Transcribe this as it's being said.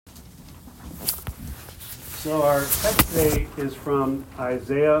So our text today is from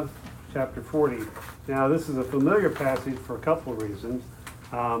Isaiah chapter 40. Now this is a familiar passage for a couple of reasons.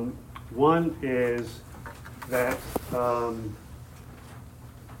 One is that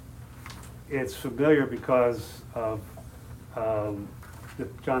it's familiar because of the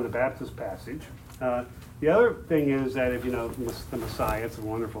John the Baptist passage. The other thing is that if you know the Messiah, it's a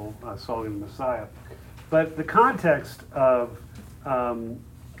wonderful song in the Messiah. But the context of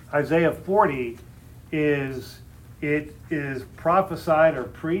Isaiah 40 is it is prophesied or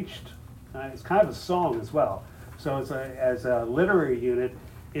preached. It's kind of a song as well. So it's as a literary unit,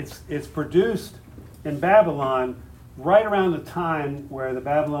 it's produced in Babylon right around the time where the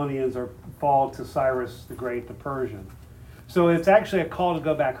Babylonians fall to Cyrus the Great, the Persian. So it's actually a call to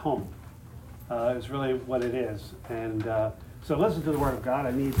go back home. Is really what it is. And so listen to the Word of God.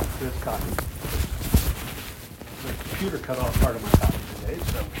 I need this copy. The computer cut off part of my copy today,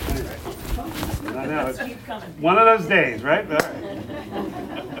 so anyway. I know, it's one of those days, right? All right.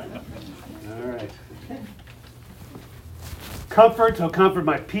 All right. Comfort, oh comfort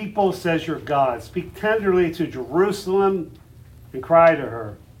my people, says your God. Speak tenderly to Jerusalem and cry to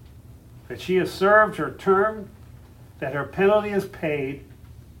her that she has served her term, that her penalty is paid,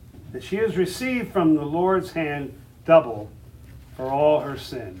 that she has received from the Lord's hand double for all her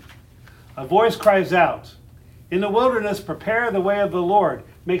sin. A voice cries out, in the wilderness prepare the way of the Lord.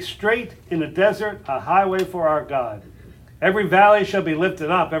 Make straight in the desert a highway for our God. Every valley shall be lifted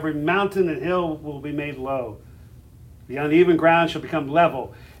up, every mountain and hill will be made low. The uneven ground shall become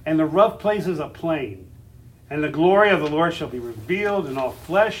level, and the rough places a plain. And the glory of the Lord shall be revealed, and all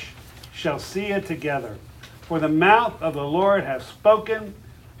flesh shall see it together. For the mouth of the Lord hath spoken,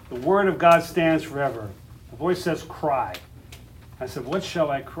 the word of God stands forever. The voice says, cry. I said, what shall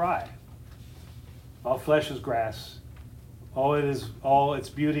I cry? All flesh is grass. All its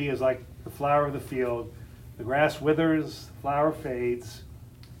beauty is like the flower of the field. The grass withers, the flower fades,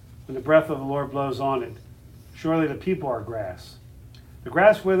 and the breath of the Lord blows on it. Surely the people are grass. The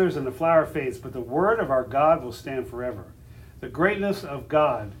grass withers and the flower fades, but the word of our God will stand forever. The greatness of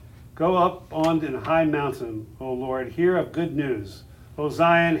God. Go up on the high mountain, O Lord, hear of good news. O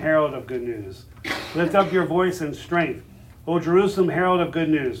Zion, herald of good news. Lift up your voice in strength. O Jerusalem, herald of good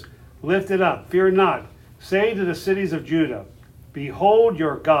news. Lift it up, fear not. Say to the cities of Judah, behold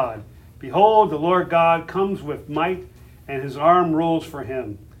your God. Behold, the Lord God comes with might, and his arm rules for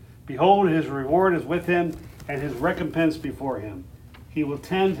him. Behold, his reward is with him, and his recompense before him. He will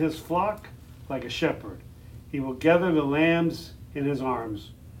tend his flock like a shepherd. He will gather the lambs in his arms.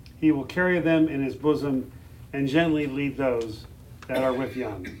 He will carry them in his bosom, and gently lead those that are with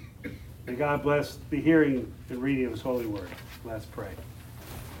young. May God bless the hearing and reading of his holy word. Let's pray.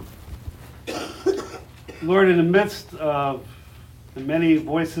 Lord, in the midst of the many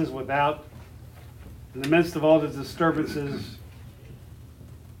voices without, in the midst of all the disturbances,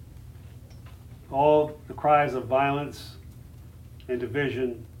 all the cries of violence and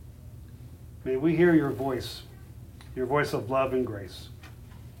division, may we hear your voice of love and grace.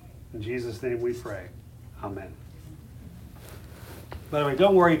 In Jesus' name we pray. Amen. By the way,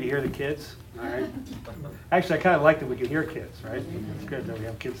 don't worry if you hear the kids, all right? Actually, I kind of like that we can hear kids, right? It's good that we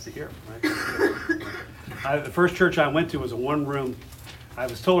have kids to hear, right? The first church I went to was a one-room. I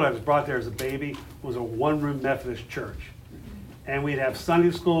was told I was brought there as a baby. It was a one-room Methodist church. And we'd have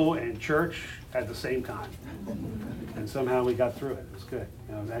Sunday school and church at the same time. And somehow we got through it. It was good.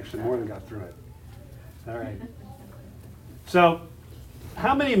 Actually more than got through it. All right. So,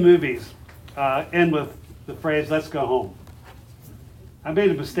 how many movies end with the phrase, let's go home? I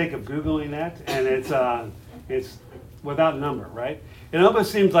made a mistake of Googling that, and it's without number, right? It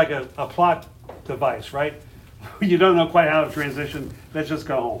almost seems like a plot device, right? You don't know quite how to transition, let's just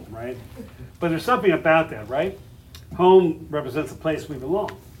go home, right? But there's something about that, right? Home represents a place we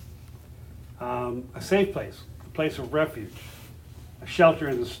belong, a safe place, a place of refuge, a shelter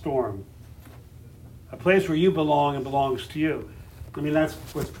in the storm, a place where you belong and belongs to you. I mean, that's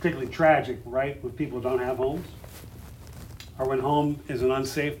what's particularly tragic, right? When people don't have homes. Or when home is an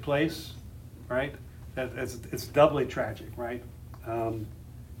unsafe place, right? It's doubly tragic, right?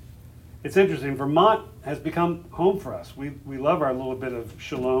 It's interesting. Vermont has become home for us. We love our little bit of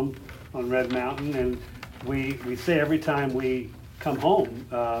shalom on Red Mountain, and we say every time we come home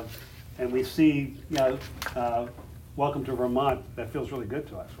and we see, welcome to Vermont, that feels really good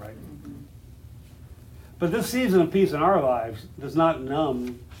to us, right? But this season of peace in our lives does not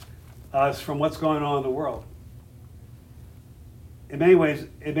numb us from what's going on in the world. In many ways,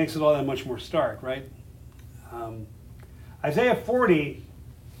 it makes it all that much more stark, right? Isaiah 40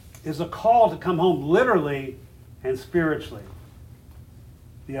 is a call to come home literally and spiritually.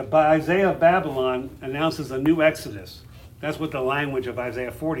 The Isaiah of Babylon announces a new exodus. That's what the language of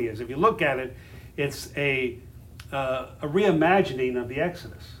Isaiah 40 is. If you look at it, it's a reimagining of the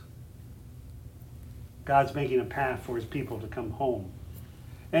Exodus. God's making a path for his people to come home.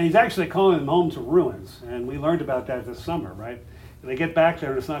 And he's actually calling them home to ruins. And we learned about that this summer, right? And they get back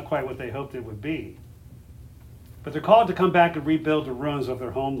there and it's not quite what they hoped it would be. But they're called to come back and rebuild the ruins of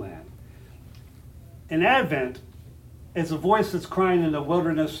their homeland. In Advent, it's a voice that's crying in the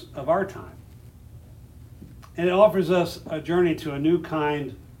wilderness of our time. And it offers us a journey to a new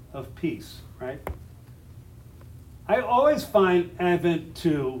kind of peace, right? I always find Advent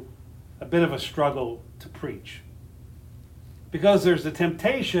to a bit of a struggle to preach. Because there's the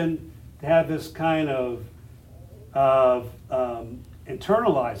temptation to have this kind of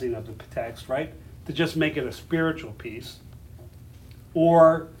internalizing of the text, right? To just make it a spiritual piece.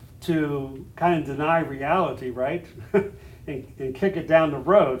 Or to kind of deny reality, right? and kick it down the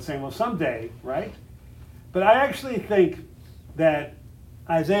road, saying, well, someday, right? But I actually think that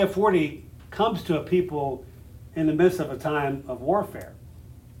Isaiah 40 comes to a people in the midst of a time of warfare.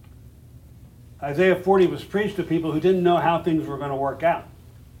 Isaiah 40 was preached to people who didn't know how things were going to work out.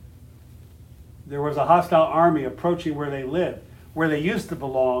 There was a hostile army approaching where they lived. Where they used to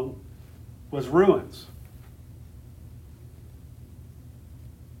belong was ruins.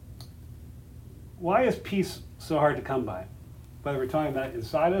 Why is peace so hard to come by? Whether we're talking about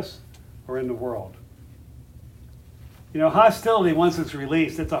inside us or in the world. You know, hostility, once it's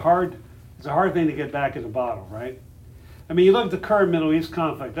released, it's a hard thing to get back in the bottle, right? I mean, you look at the current Middle East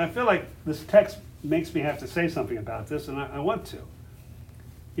conflict. I feel like this text makes me have to say something about this, and I want to.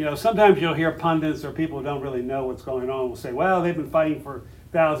 You know, sometimes you'll hear pundits or people who don't really know what's going on will say, well, they've been fighting for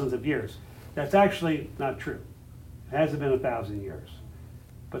thousands of years. That's actually not true. It hasn't been 1,000 years.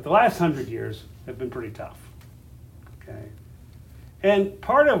 But the last 100 years have been pretty tough. Okay? And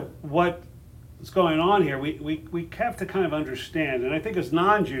part of what is going on here, we have to kind of understand, and I think as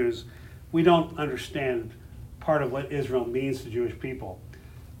non-Jews, we don't understand part of what Israel means to Jewish people.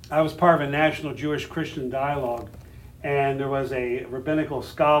 I was part of a national Jewish-Christian dialogue, and there was a rabbinical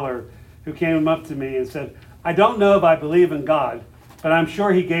scholar who came up to me and said, I don't know if I believe in God, but I'm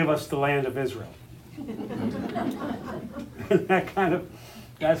sure he gave us the land of Israel.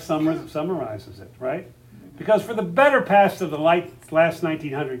 That summarizes it, right? Because for the better part of the last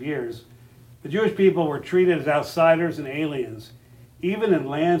 1900 years, the Jewish people were treated as outsiders and aliens, even in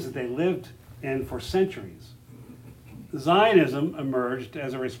lands that they lived in for centuries. Zionism emerged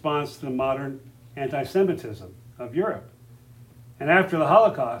as a response to the modern anti-Semitism of Europe. And after the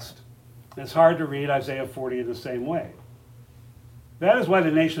Holocaust, it's hard to read Isaiah 40 in the same way. That is why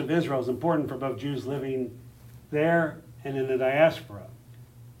the nation of Israel is important for both Jews living there and in the diaspora.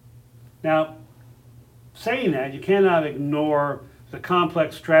 Now, saying that, you cannot ignore the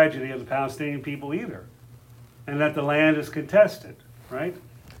complex tragedy of the Palestinian people either, and that the land is contested, right?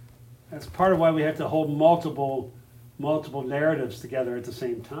 That's part of why we have to hold multiple narratives together at the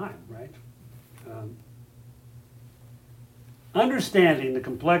same time, right? Understanding the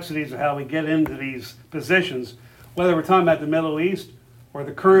complexities of how we get into these positions, whether we're talking about the Middle East or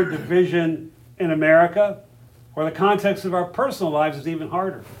the current division in America or the context of our personal lives, is even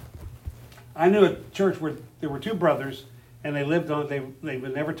harder. I knew a church where there were two brothers, and they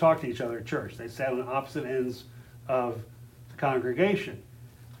would never talk to each other at church. They sat on opposite ends of the congregation.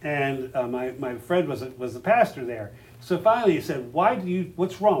 And my friend was the pastor there. So finally he said,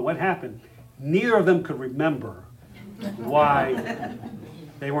 what's wrong? What happened? Neither of them could remember why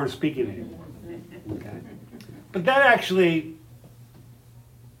they weren't speaking anymore. Okay? But that actually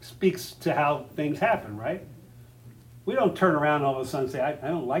speaks to how things happen, right? We don't turn around and all of a sudden say, I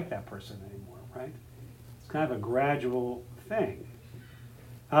don't like that person anymore, right? It's kind of a gradual thing.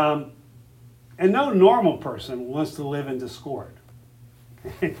 And no normal person wants to live in discord.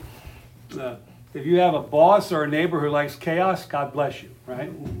 If you have a boss or a neighbor who likes chaos, God bless you,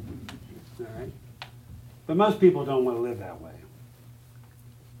 right? All right? But most people don't want to live that way.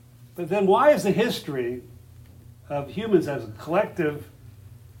 But then why is the history of humans as a collective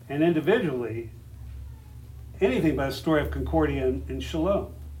and individually anything but a story of concordia and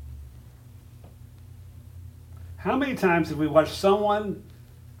shalom? How many times have we watched someone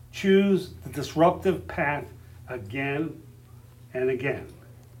choose the disruptive path again and again?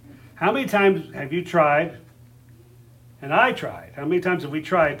 How many times have you tried, and I tried, how many times have we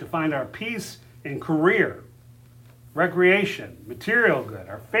tried to find our peace in career, recreation, material good,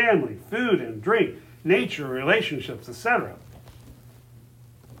 our family, food and drink, nature, relationships, etc.?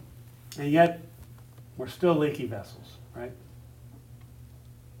 And yet, we're still leaky vessels, right?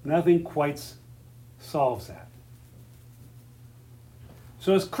 Nothing quite solves that.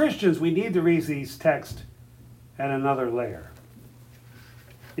 So as Christians, we need to read these texts at another layer.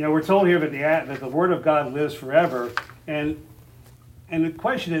 You know, we're told here that the Word of God lives forever, and the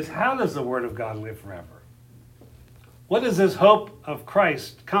question is, how does the Word of God live forever? What does this hope of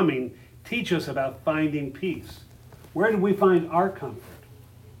Christ coming teach us about finding peace? Where do we find our comfort?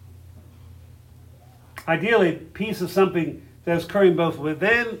 Ideally, peace is something that is occurring both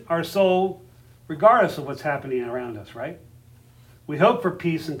within our soul, regardless of what's happening around us, right? We hope for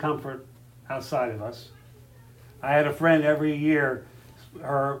peace and comfort outside of us. I had a friend every year,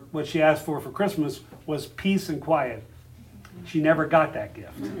 what she asked for Christmas was peace and quiet. She never got that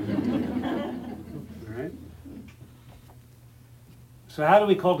gift. All right? So how do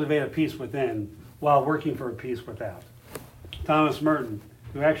we cultivate a peace within while working for a peace without? Thomas Merton,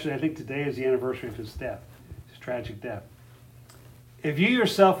 who actually I think today is the anniversary of his death, his tragic death. If you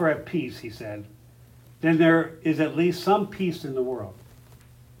yourself are at peace, he said, then there is at least some peace in the world.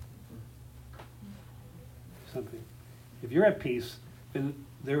 Something. If you're at peace, then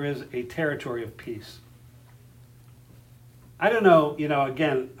there is a territory of peace. I don't know,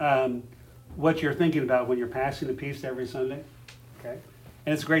 again, what you're thinking about when you're passing the peace every Sunday. Okay?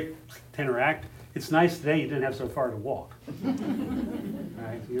 And it's great to interact. It's nice today you didn't have so far to walk.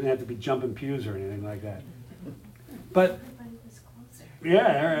 Right? You didn't have to be jumping pews or anything like that. But everybody was closer.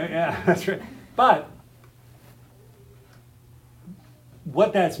 Yeah, that's right. But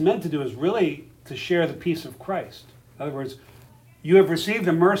what that's meant to do is really to share the peace of Christ. In other words, you have received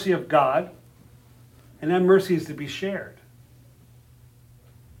the mercy of God, and that mercy is to be shared.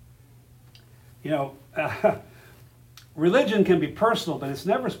 Religion can be personal, but it's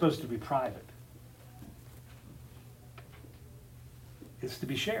never supposed to be private. It's to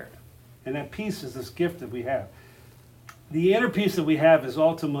be shared. And that peace is this gift that we have. The inner peace that we have is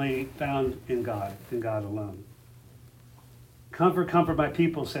ultimately found in God alone. Comfort, comfort my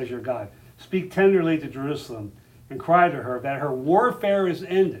people, says your God. Speak tenderly to Jerusalem and cry to her that her warfare is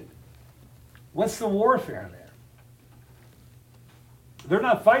ended. What's the warfare there? They're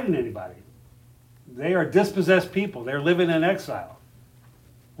not fighting anybody. They are dispossessed people. They're living in exile.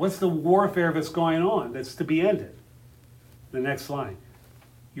 What's the warfare that's going on that's to be ended? The next line.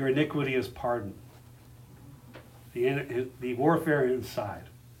 Your iniquity is pardoned. The warfare inside.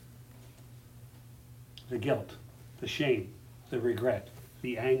 The guilt, the shame, the regret,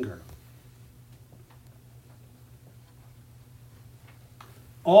 the anger.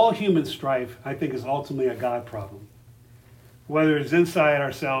 All human strife, I think, is ultimately a God problem. Whether it's inside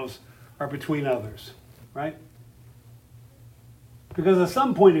ourselves or between others, right? Because at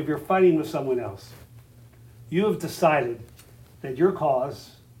some point, if you're fighting with someone else, you have decided that your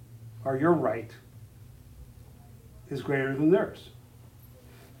cause or your right is greater than theirs.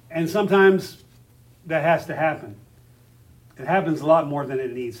 And sometimes that has to happen. It happens a lot more than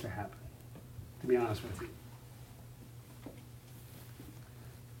it needs to happen, to be honest with you.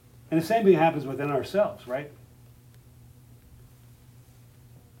 And the same thing happens within ourselves, right?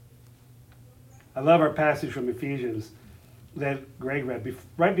 I love our passage from Ephesians that Greg read.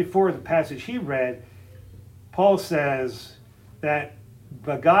 Right before the passage he read, Paul says that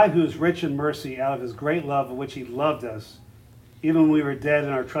the God who is rich in mercy, out of his great love of which he loved us, even when we were dead in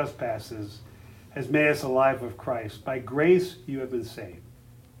our trespasses, has made us alive with Christ. By grace you have been saved.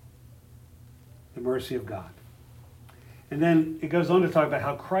 The mercy of God. And then it goes on to talk about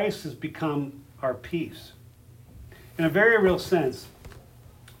how Christ has become our peace. In a very real sense,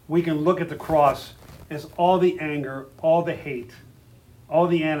 we can look at the cross as all the anger, all the hate, all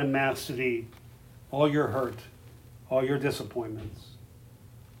the animosity, all your hurt, all your disappointments,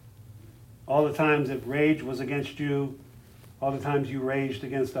 all the times that rage was against you, all the times you raged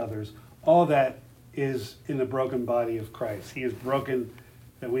against others, all that is in the broken body of Christ. He is broken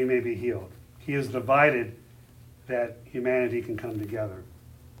that we may be healed. He is divided that humanity can come together.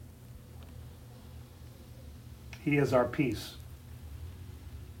 He is our peace.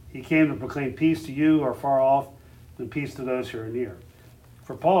 He came to proclaim peace to you who are far off and peace to those who are near.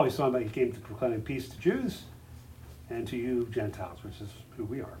 For Paul, he's talking about he came to proclaim peace to Jews and to you Gentiles, which is who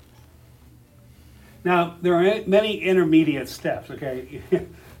we are. Now, there are many intermediate steps, okay?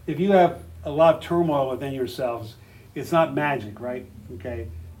 If you have a lot of turmoil within yourselves, it's not magic, right? Okay?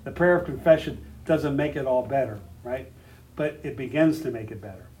 The prayer of confession doesn't make it all better, right? But it begins to make it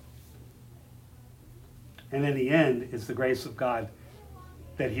better. And in the end, it's the grace of God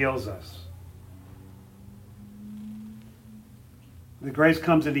that heals us. The grace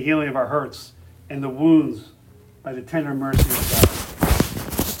comes in the healing of our hurts and the wounds by the tender mercy of God.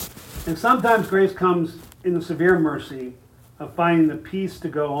 And sometimes grace comes in the severe mercy of finding the peace to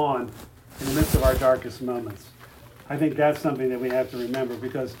go on in the midst of our darkest moments. I think that's something that we have to remember,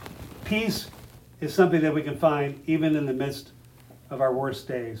 because peace is something that we can find even in the midst of our worst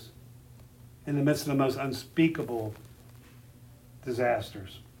days, in the midst of the most unspeakable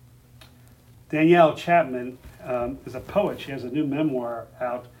disasters. Danielle Chapman is a poet. She has a new memoir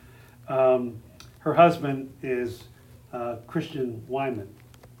out. Her husband is Christian Wyman,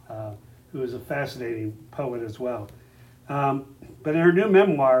 who is a fascinating poet as well. But in her new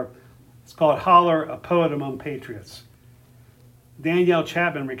memoir, it's called Holler, a Poet Among Patriots. Danielle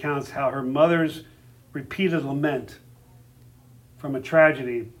Chapman recounts how her mother's repeated lament from a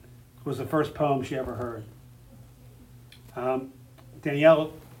tragedy was the first poem she ever heard.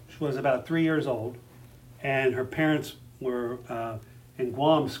 Danielle was about 3 years old, and her parents were in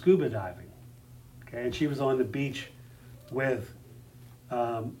Guam scuba diving. Okay, and she was on the beach with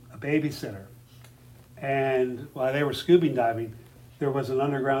a babysitter. And while they were scuba diving, there was an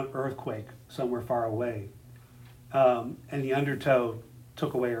underground earthquake somewhere far away. And the undertow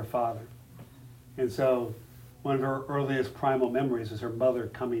took away her father. And so one of her earliest primal memories is her mother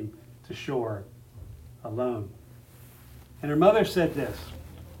coming to shore alone. And her mother said this: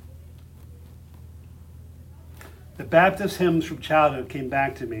 "The Baptist hymns from childhood came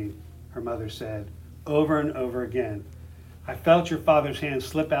back to me," her mother said, "over and over again. I felt your father's hand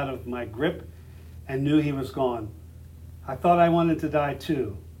slip out of my grip and knew he was gone. I thought I wanted to die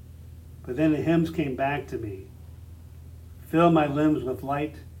too, but then the hymns came back to me, filled my limbs with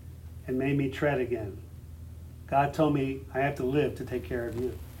light, and made me tread again. God told me I have to live to take care of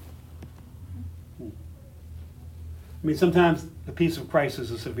you." I mean, sometimes the peace of Christ is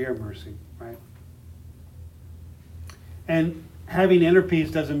a severe mercy, right? And having inner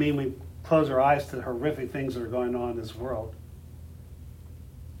peace doesn't mean we close our eyes to the horrific things that are going on in this world.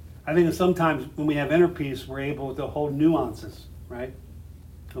 I think that sometimes when we have inner peace, we're able to hold nuances, right?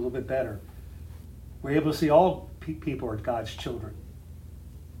 A little bit better. We're able to see all people are God's children.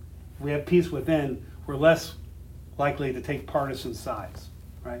 If we have peace within, we're less likely to take partisan sides,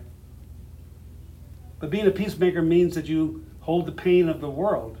 right? But being a peacemaker means that you hold the pain of the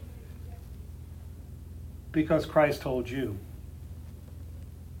world because Christ told you.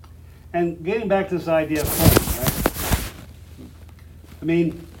 And getting back to this idea of home, right? I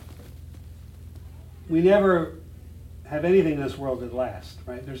mean, we never have anything in this world that lasts,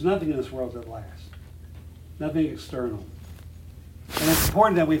 right? There's nothing in this world that lasts. Nothing external. And it's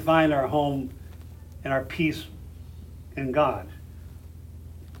important that we find our home and our peace in God,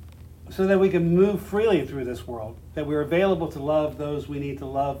 so that we can move freely through this world, that we're available to love those we need to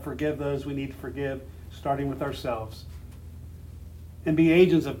love, forgive those we need to forgive, starting with ourselves, and be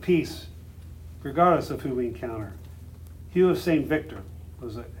agents of peace regardless of who we encounter. Hugh of St. Victor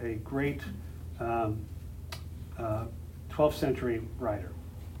was a great 12th century writer.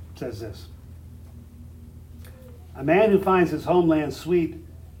 It says this: "A man who finds his homeland sweet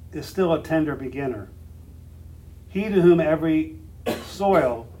is still a tender beginner. He to whom every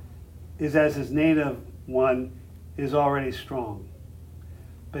soil is as his native one is already strong.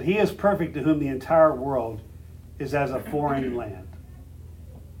 But he is perfect to whom the entire world is as a foreign land,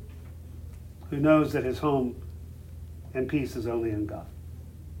 who knows that his home and peace is only in God."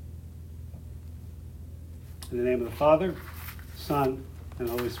 In the name of the Father, Son, and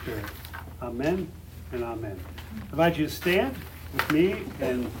Holy Spirit. Amen and amen. I invite you to stand with me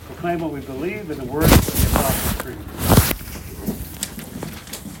and proclaim what we believe in the words of the Apostles' Creed.